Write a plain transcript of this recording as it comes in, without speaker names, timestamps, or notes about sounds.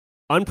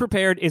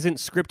Unprepared isn't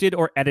scripted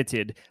or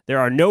edited. There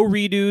are no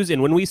redos, and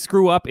when we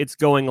screw up, it's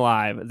going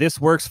live. This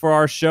works for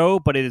our show,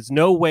 but it is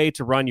no way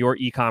to run your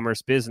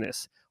e-commerce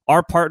business.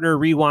 Our partner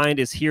Rewind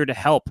is here to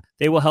help.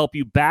 They will help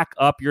you back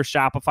up your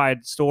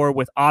Shopify store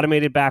with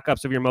automated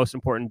backups of your most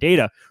important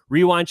data.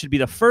 Rewind should be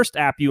the first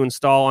app you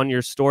install on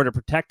your store to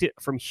protect it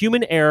from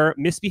human error,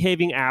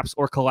 misbehaving apps,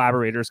 or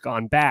collaborators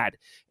gone bad.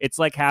 It's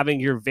like having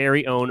your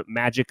very own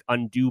magic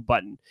undo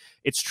button.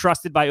 It's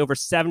trusted by over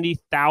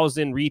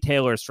 70,000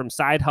 retailers, from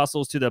side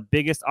hustles to the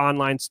biggest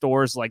online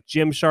stores like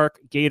Gymshark,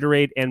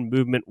 Gatorade, and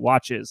Movement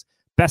Watches.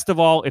 Best of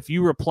all, if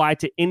you reply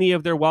to any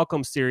of their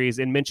welcome series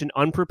and mention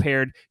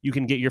Unprepared, you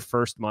can get your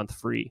first month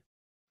free.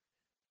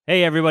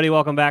 Hey, everybody.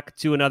 Welcome back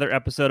to another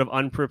episode of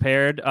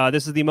Unprepared.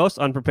 This is the most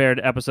unprepared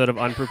episode of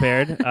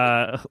Unprepared.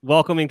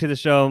 Welcoming to the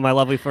show, my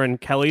lovely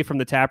friend Kelly from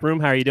the Tap Room.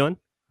 How are you doing?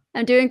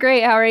 I'm doing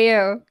great. How are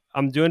you?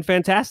 I'm doing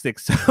fantastic.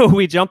 So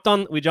we jumped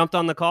on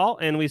the call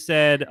and we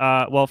said,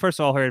 well, first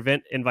of all, her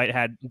event invite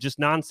had just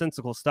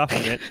nonsensical stuff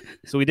in it.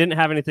 So we didn't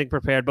have anything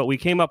prepared, but we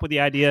came up with the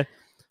idea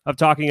of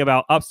talking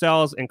about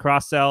upsells and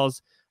cross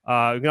sells. We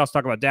can also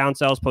talk about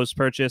downsells,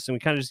 post-purchase, and we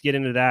kind of just get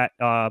into that.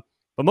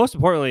 But most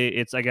importantly,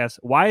 it's, I guess,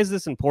 why is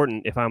this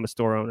important if I'm a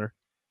store owner?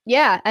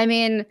 Yeah, I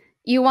mean,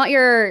 you want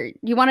to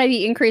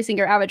be increasing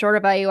your average order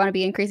value. You want to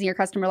be increasing your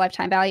customer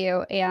lifetime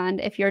value. And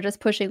if you're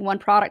just pushing one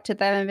product to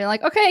them and being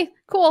like, okay,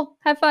 cool,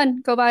 have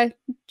fun, go buy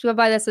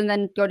this and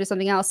then go do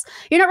something else,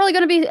 you're not really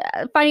going to be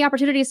finding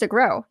opportunities to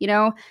grow. You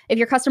know, if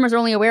your customers are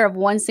only aware of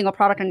one single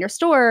product in your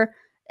store,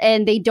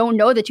 and they don't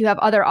know that you have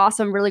other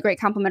awesome, really great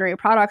complementary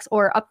products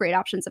or upgrade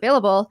options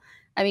available,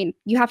 I mean,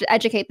 you have to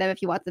educate them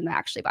if you want them to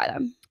actually buy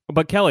them.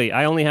 But Kelly,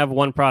 I only have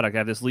one product. I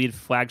have this lead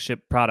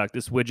flagship product,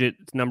 this widget,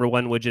 number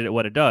one widget at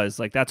what it does.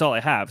 Like, that's all I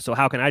have. So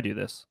how can I do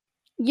this?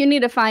 You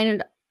need to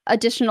find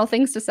additional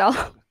things to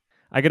sell.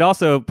 I could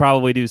also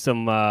probably do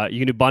some, you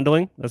can do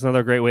bundling. That's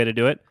another great way to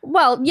do it.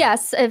 Well,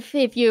 yes, if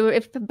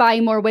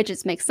buying more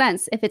widgets makes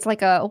sense. If it's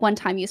like a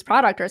one-time use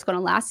product or it's going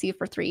to last you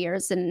for 3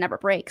 years and never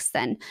breaks,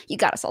 then you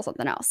got to sell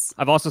something else.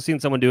 I've also seen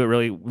someone do it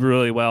really,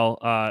 really well.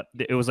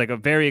 It was like a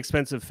very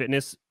expensive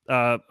fitness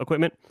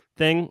equipment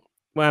thing.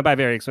 Well, by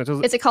very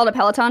expensive. Is it called a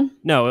Peloton?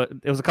 No,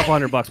 it was a couple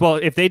 $100. Well,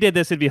 if they did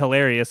this, it'd be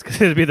hilarious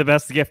because it'd be the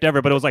best gift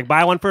ever. But it was like,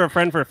 buy one for a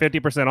friend for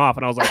 50% off.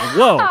 And I was like,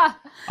 whoa.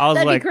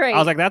 That'd be great. I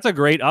was like, that's a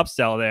great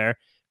upsell there.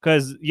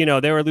 Because, you know,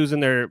 they were losing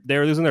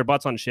their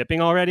butts on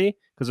shipping already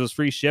because it was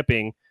free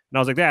shipping. And I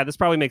was like, yeah, this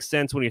probably makes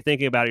sense when you're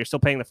thinking about it. You're still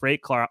paying the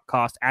freight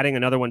cost, adding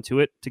another one to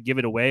it to give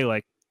it away.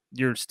 Like,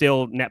 you're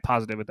still net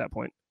positive at that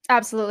point.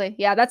 Absolutely.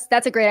 Yeah,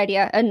 that's a great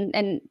idea.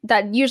 And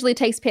that usually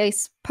takes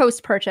place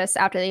post-purchase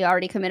after they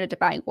already committed to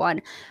buying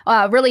one.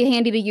 Really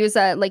handy to use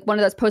like one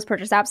of those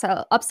post-purchase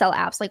upsell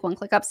apps like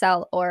One-Click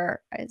Upsell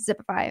or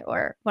Zipify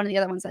or one of the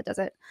other ones that does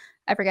it.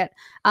 I forget.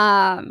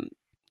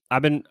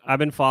 I've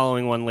been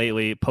following one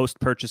lately,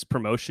 post-purchase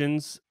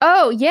promotions.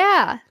 Oh,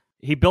 yeah.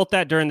 He built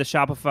that during the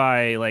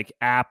Shopify like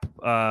app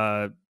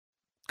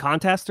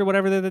contest or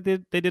whatever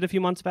they did a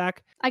few months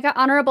back. I got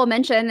honorable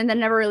mention and then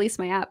never released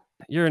my app.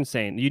 You're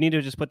insane. You need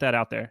to just put that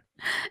out there.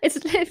 It's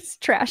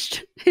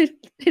trashed.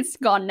 It's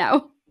gone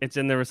now. It's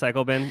in the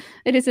recycle bin?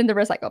 It is in the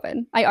recycle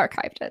bin. I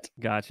archived it.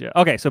 Gotcha.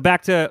 Okay, so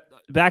back to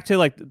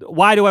like,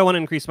 why do I want to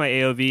increase my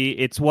AOV?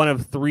 It's one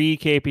of 3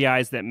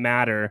 KPIs that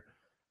matter.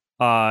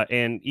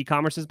 And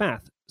e-commerce is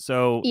math.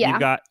 So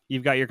yeah.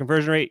 you've got your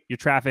conversion rate, your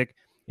traffic,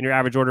 and your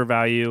average order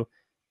value.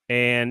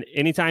 And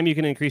anytime you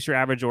can increase your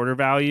average order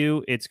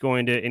value, it's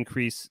going to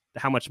increase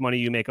how much money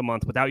you make a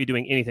month without you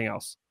doing anything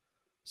else.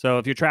 So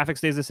if your traffic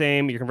stays the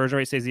same, your conversion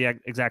rate stays the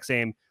exact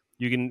same,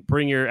 you can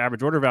bring your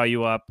average order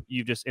value up.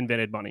 You've just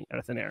invented money out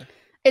of thin air.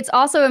 It's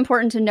also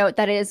important to note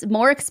that it is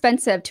more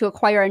expensive to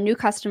acquire a new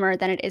customer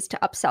than it is to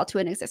upsell to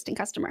an existing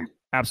customer.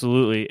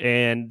 Absolutely.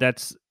 And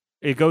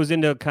it goes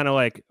into kind of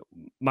like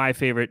my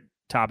favorite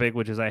topic,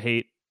 which is I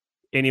hate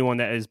anyone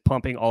that is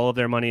pumping all of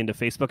their money into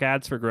Facebook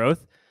ads for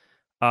growth,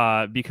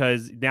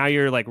 because now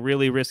you're like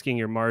really risking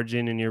your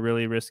margin and you're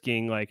really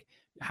risking like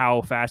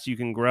how fast you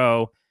can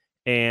grow.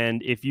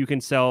 And if you can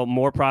sell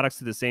more products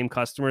to the same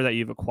customer that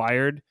you've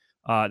acquired,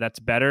 that's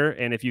better.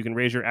 And if you can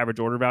raise your average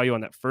order value on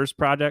that first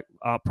product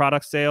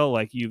sale,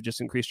 like you've just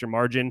increased your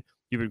margin,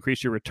 you've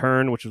increased your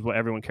return, which is what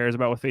everyone cares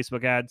about with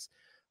Facebook ads.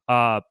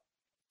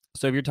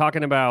 So if you're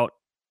talking about,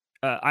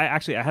 I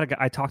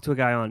talked to a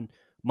guy on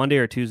Monday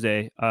or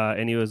Tuesday,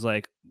 and he was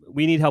like,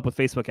 we need help with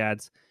Facebook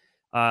ads.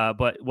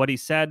 But what he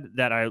said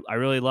that I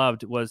really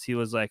loved was he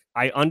was like,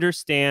 I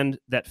understand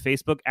that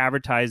Facebook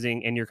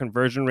advertising and your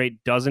conversion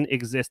rate doesn't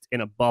exist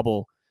in a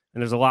bubble,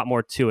 and there's a lot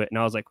more to it. And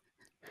I was like,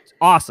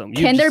 awesome.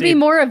 Can there be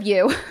more of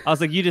you? I was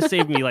like, you just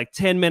saved me like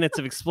 10 minutes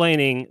of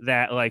explaining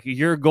that like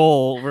your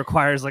goal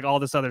requires like all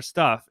this other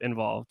stuff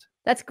involved.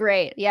 That's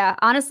great. Yeah.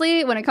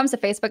 Honestly, when it comes to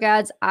Facebook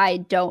ads, I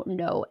don't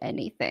know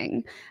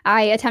anything.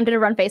 I attempted to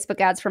run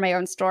Facebook ads for my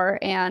own store,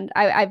 and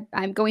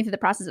I'm going through the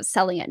process of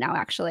selling it now,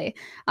 actually.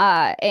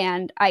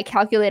 And I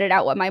calculated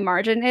out what my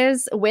margin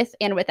is with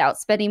and without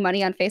spending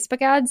money on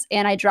Facebook ads,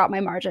 and I dropped my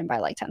margin by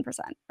like 10%.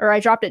 Or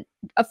I dropped it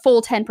a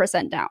full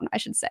 10% down, I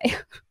should say.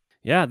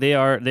 Yeah, they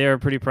are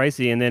pretty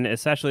pricey. And then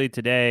especially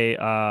today,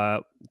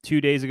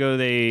 2 days ago,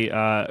 they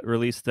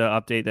released the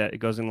update that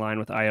goes in line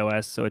with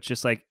iOS. So it's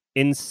just like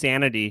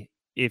insanity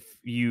if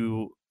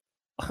you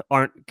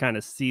aren't kind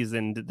of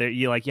seasoned. There,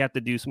 you have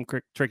to do some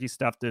tricky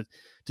stuff to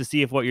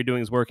see if what you're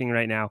doing is working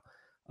right now.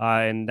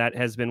 And that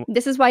has been.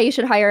 This is why you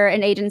should hire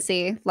an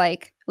agency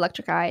like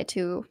Electric Eye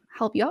to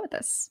help you out with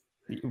this.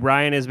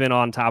 Ryan has been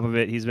on top of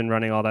it. He's been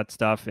running all that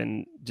stuff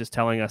and just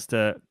telling us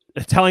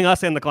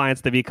and the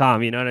clients to be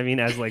calm. You know what I mean?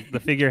 As like the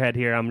figurehead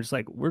here, I'm just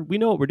like, we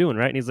know what we're doing,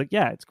 right? And he's like,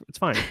 yeah, it's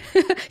fine.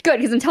 Good,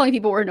 because I'm telling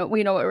people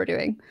we know what we're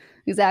doing.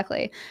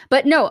 Exactly.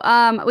 But no,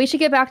 we should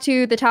get back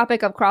to the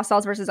topic of cross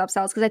sells versus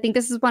upsells, because I think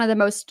this is one of the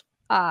most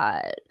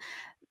a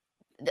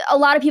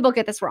lot of people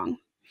get this wrong.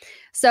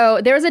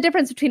 So there's a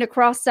difference between a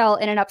cross sell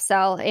and an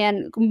upsell,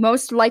 and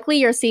most likely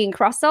you're seeing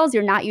cross sells.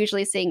 You're not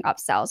usually seeing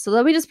upsells. So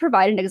let me just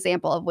provide an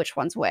example of which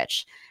one's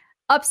which.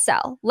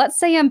 Upsell. Let's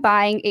say I'm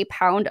buying a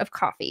pound of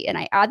coffee and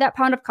I add that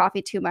pound of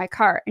coffee to my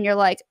cart, and you're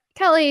like,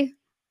 Kelly,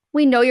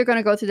 we know you're going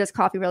to go through this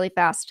coffee really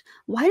fast.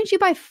 Why don't you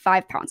buy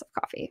 5 pounds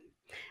of coffee?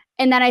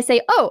 And then I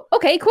say, oh,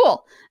 okay,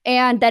 cool.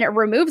 And then it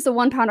removes the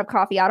 1 pound of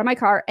coffee out of my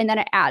cart, and then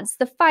it adds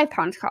the 5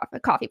 pound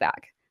coffee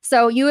bag.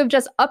 So you have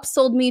just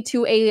upsold me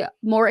to a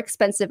more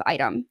expensive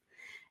item.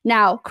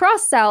 Now,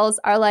 cross sells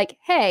are like,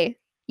 hey,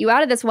 you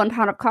added this 1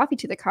 pound of coffee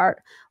to the cart.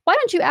 Why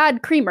don't you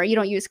add creamer? You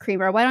don't use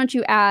creamer. Why don't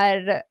you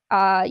add,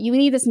 you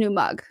need this new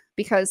mug,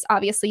 because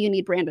obviously you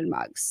need branded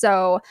mugs.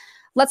 So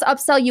let's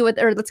upsell you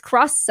let's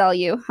cross sell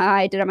you.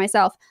 I did it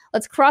myself.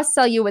 Let's cross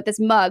sell you with this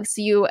mug.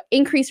 So you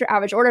increase your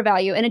average order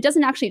value, and it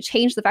doesn't actually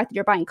change the fact that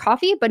you're buying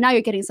coffee, but now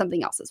you're getting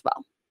something else as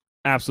well.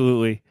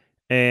 Absolutely.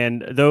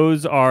 And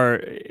those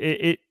are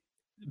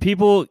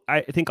people,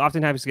 I think,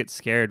 oftentimes get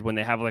scared when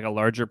they have like a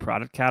larger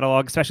product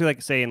catalog, especially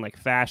like say in like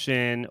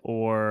fashion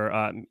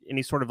or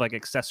any sort of like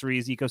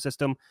accessories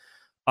ecosystem.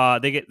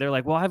 They're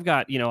like, well, I've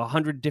got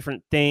 100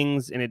 different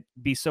things, and it'd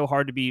be so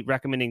hard to be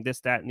recommending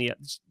this, that, and the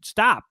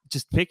stop.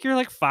 Just pick your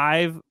like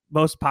 5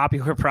 most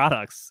popular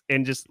products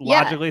and just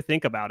logically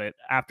think about it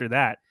after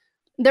that.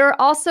 There are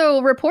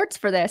also reports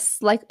for this,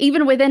 like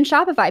even within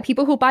Shopify,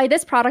 people who buy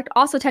this product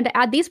also tend to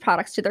add these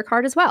products to their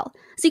cart as well.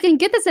 So you can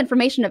get this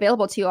information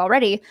available to you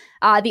already.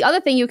 The other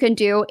thing you can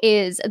do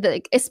is,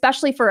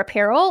 especially for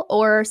apparel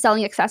or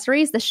selling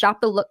accessories, the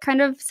shop the look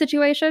kind of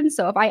situation.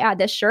 So if I add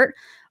this shirt,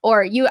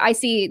 or I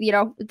see,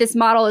 this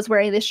model is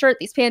wearing this shirt,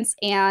 these pants,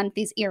 and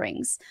these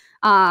earrings.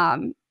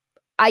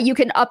 You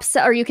can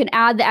upsell, or you can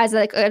add as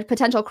a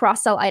potential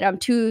cross-sell item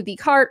to the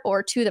cart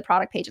or to the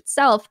product page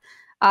itself.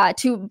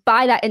 To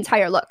buy that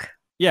entire look.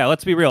 Yeah,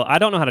 let's be real. I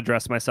don't know how to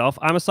dress myself.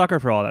 I'm a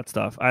sucker for all that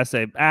stuff. I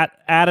say,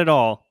 add it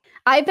all.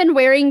 I've been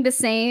wearing the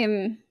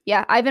same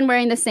Vuori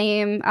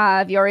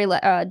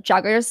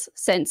joggers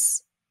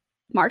since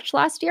March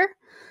last year.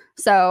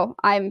 So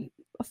I'm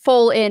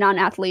full in on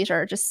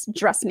athleisure. Just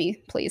dress me,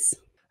 please.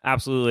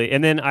 Absolutely.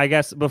 And then I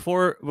guess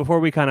before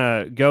we kind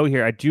of go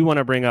here, I do want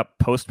to bring up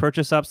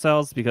post-purchase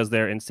upsells, because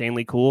they're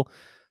insanely cool.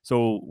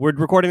 So we're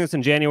recording this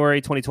in January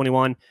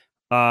 2021.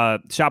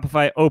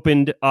 Shopify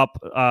opened up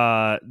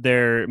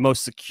their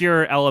most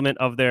secure element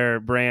of their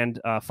brand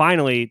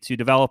finally to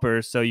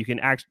developers, so you can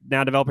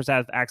now developers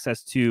have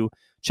access to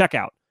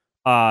checkout,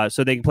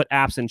 so they can put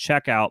apps in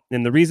checkout.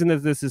 And the reason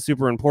that this is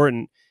super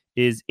important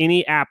is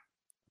any app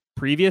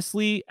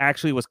previously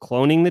actually was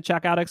cloning the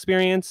checkout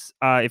experience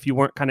if you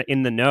weren't kind of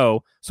in the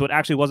know, so it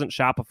actually wasn't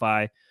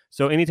Shopify.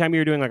 So anytime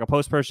you're doing like a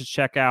post-purchase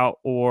checkout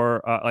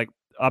or like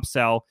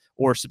upsell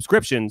or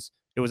subscriptions,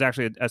 it was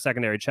actually a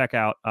secondary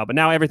checkout, but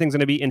now everything's going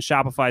to be in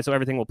Shopify, so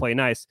everything will play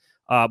nice.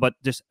 But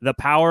just the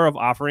power of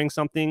offering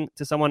something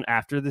to someone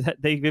after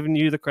they've given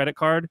you the credit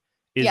card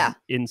is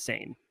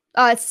insane.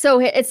 It's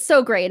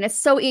so great, and it's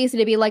so easy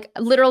to be like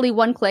literally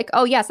one click.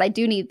 Oh yes, I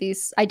do need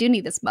this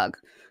mug.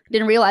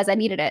 Didn't realize I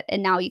needed it,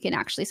 and now you can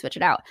actually switch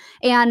it out.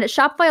 And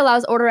Shopify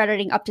allows order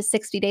editing up to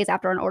 60 days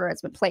after an order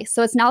has been placed,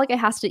 so it's not like it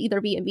has to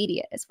either be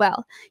immediate as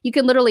well. You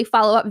can literally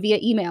follow up via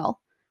email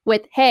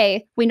with,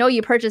 "Hey, we know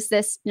you purchased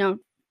this,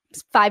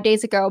 5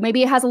 days ago.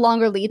 Maybe it has a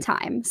longer lead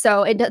time,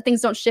 so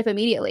things don't ship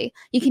immediately."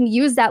 You can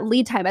use that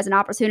lead time as an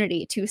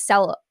opportunity to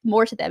sell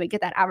more to them and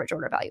get that average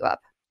order value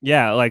up.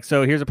 Yeah, like,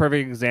 so here's a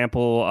perfect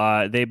example.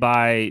 They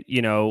buy,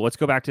 let's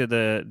go back to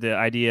the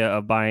idea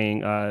of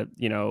buying,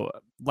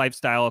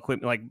 lifestyle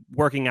equipment, like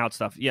working out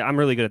stuff. Yeah, I'm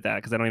really good at that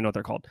because I don't even know what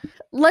they're called.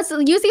 Let's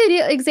use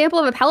the example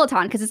of a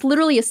Peloton, because it's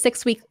literally a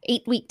 6-week,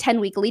 8-week,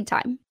 10-week lead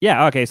time.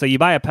 Yeah, okay, so you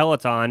buy a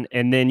Peloton,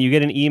 and then you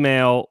get an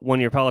email when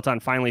your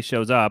Peloton finally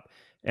shows up.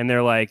 And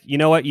they're like, you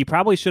know what? You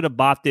probably should have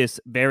bought this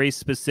very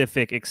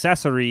specific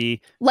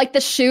accessory. Like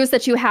the shoes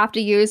that you have to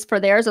use for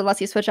theirs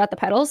unless you switch out the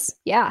pedals.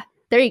 Yeah,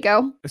 there you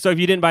go. So if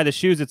you didn't buy the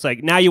shoes, it's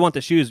like, now you want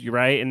the shoes,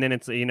 right? And then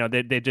it's,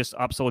 they just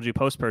upsold you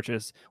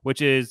post-purchase,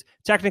 which is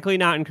technically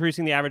not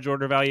increasing the average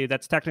order value.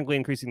 That's technically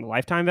increasing the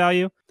lifetime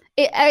value.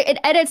 It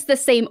edits the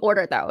same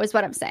order, though, is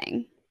what I'm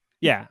saying.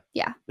 Yeah.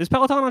 Yeah. Is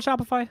Peloton on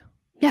Shopify?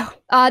 No.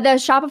 The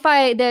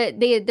Shopify,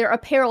 their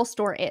apparel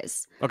store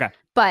is. Okay.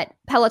 But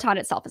Peloton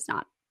itself is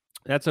not.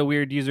 That's a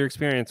weird user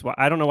experience.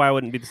 I don't know why it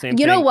wouldn't be the same You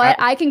thing. know what?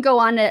 I can go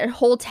on a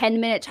whole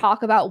 10-minute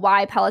talk about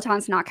why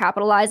Peloton's not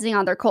capitalizing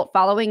on their cult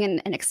following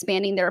and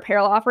expanding their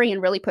apparel offering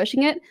and really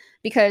pushing it,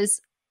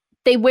 because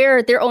they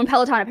wear their own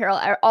Peloton apparel.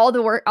 All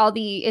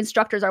the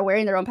instructors are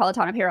wearing their own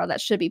Peloton apparel that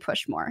should be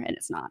pushed more, and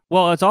it's not.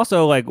 Well, it's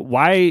also like,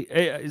 why?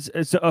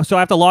 So I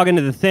have to log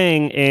into the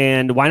thing,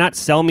 and why not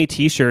sell me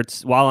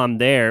T-shirts while I'm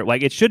there?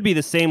 Like, it should be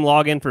the same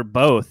login for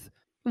both.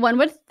 One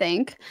would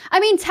think. I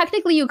mean,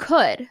 technically, you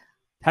could.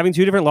 Having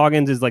two different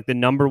logins is like the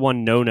number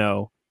one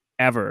no-no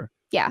ever.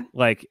 Yeah.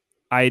 Like,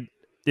 I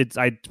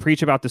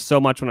preach about this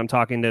so much when I'm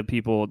talking to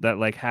people that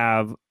like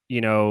have,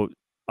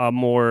 a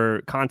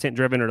more content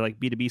driven or like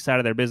B2B side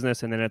of their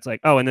business. And then it's like,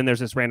 oh, and then there's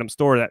this random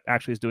store that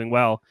actually is doing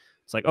well.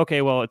 It's like,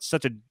 okay, well, it's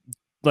such a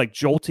like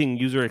jolting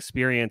user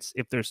experience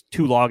if there's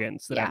two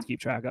logins that I have to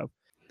keep track of.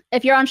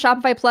 If you're on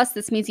Shopify Plus,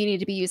 this means you need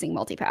to be using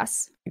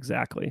multipass.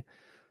 Exactly.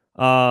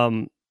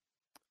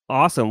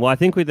 Awesome. Well, I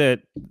think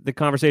the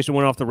conversation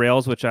went off the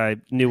rails, which I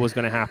knew was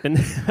going to happen.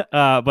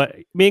 But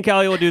me and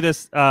Kelly will do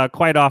this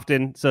quite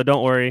often, so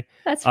don't worry.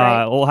 That's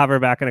right. We'll have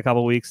her back in a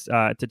couple of weeks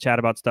to chat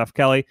about stuff.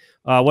 Kelly,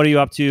 what are you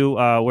up to?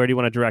 Where do you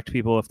want to direct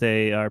people if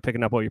they are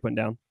picking up what you're putting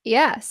down?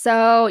 Yeah,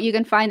 so you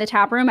can find the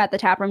Taproom at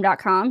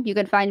thetaproom.com. You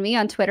can find me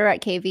on Twitter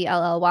at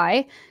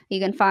KVLLY. You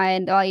can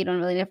find, you don't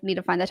really need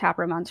to find the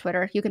Taproom on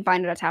Twitter. You can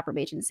find it at Taproom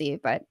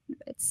Agency, but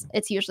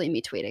it's usually me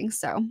tweeting,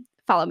 so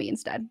follow me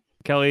instead.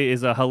 Kelly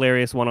is a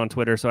hilarious one on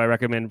Twitter, so I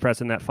recommend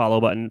pressing that follow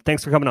button.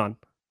 Thanks for coming on.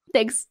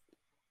 Thanks.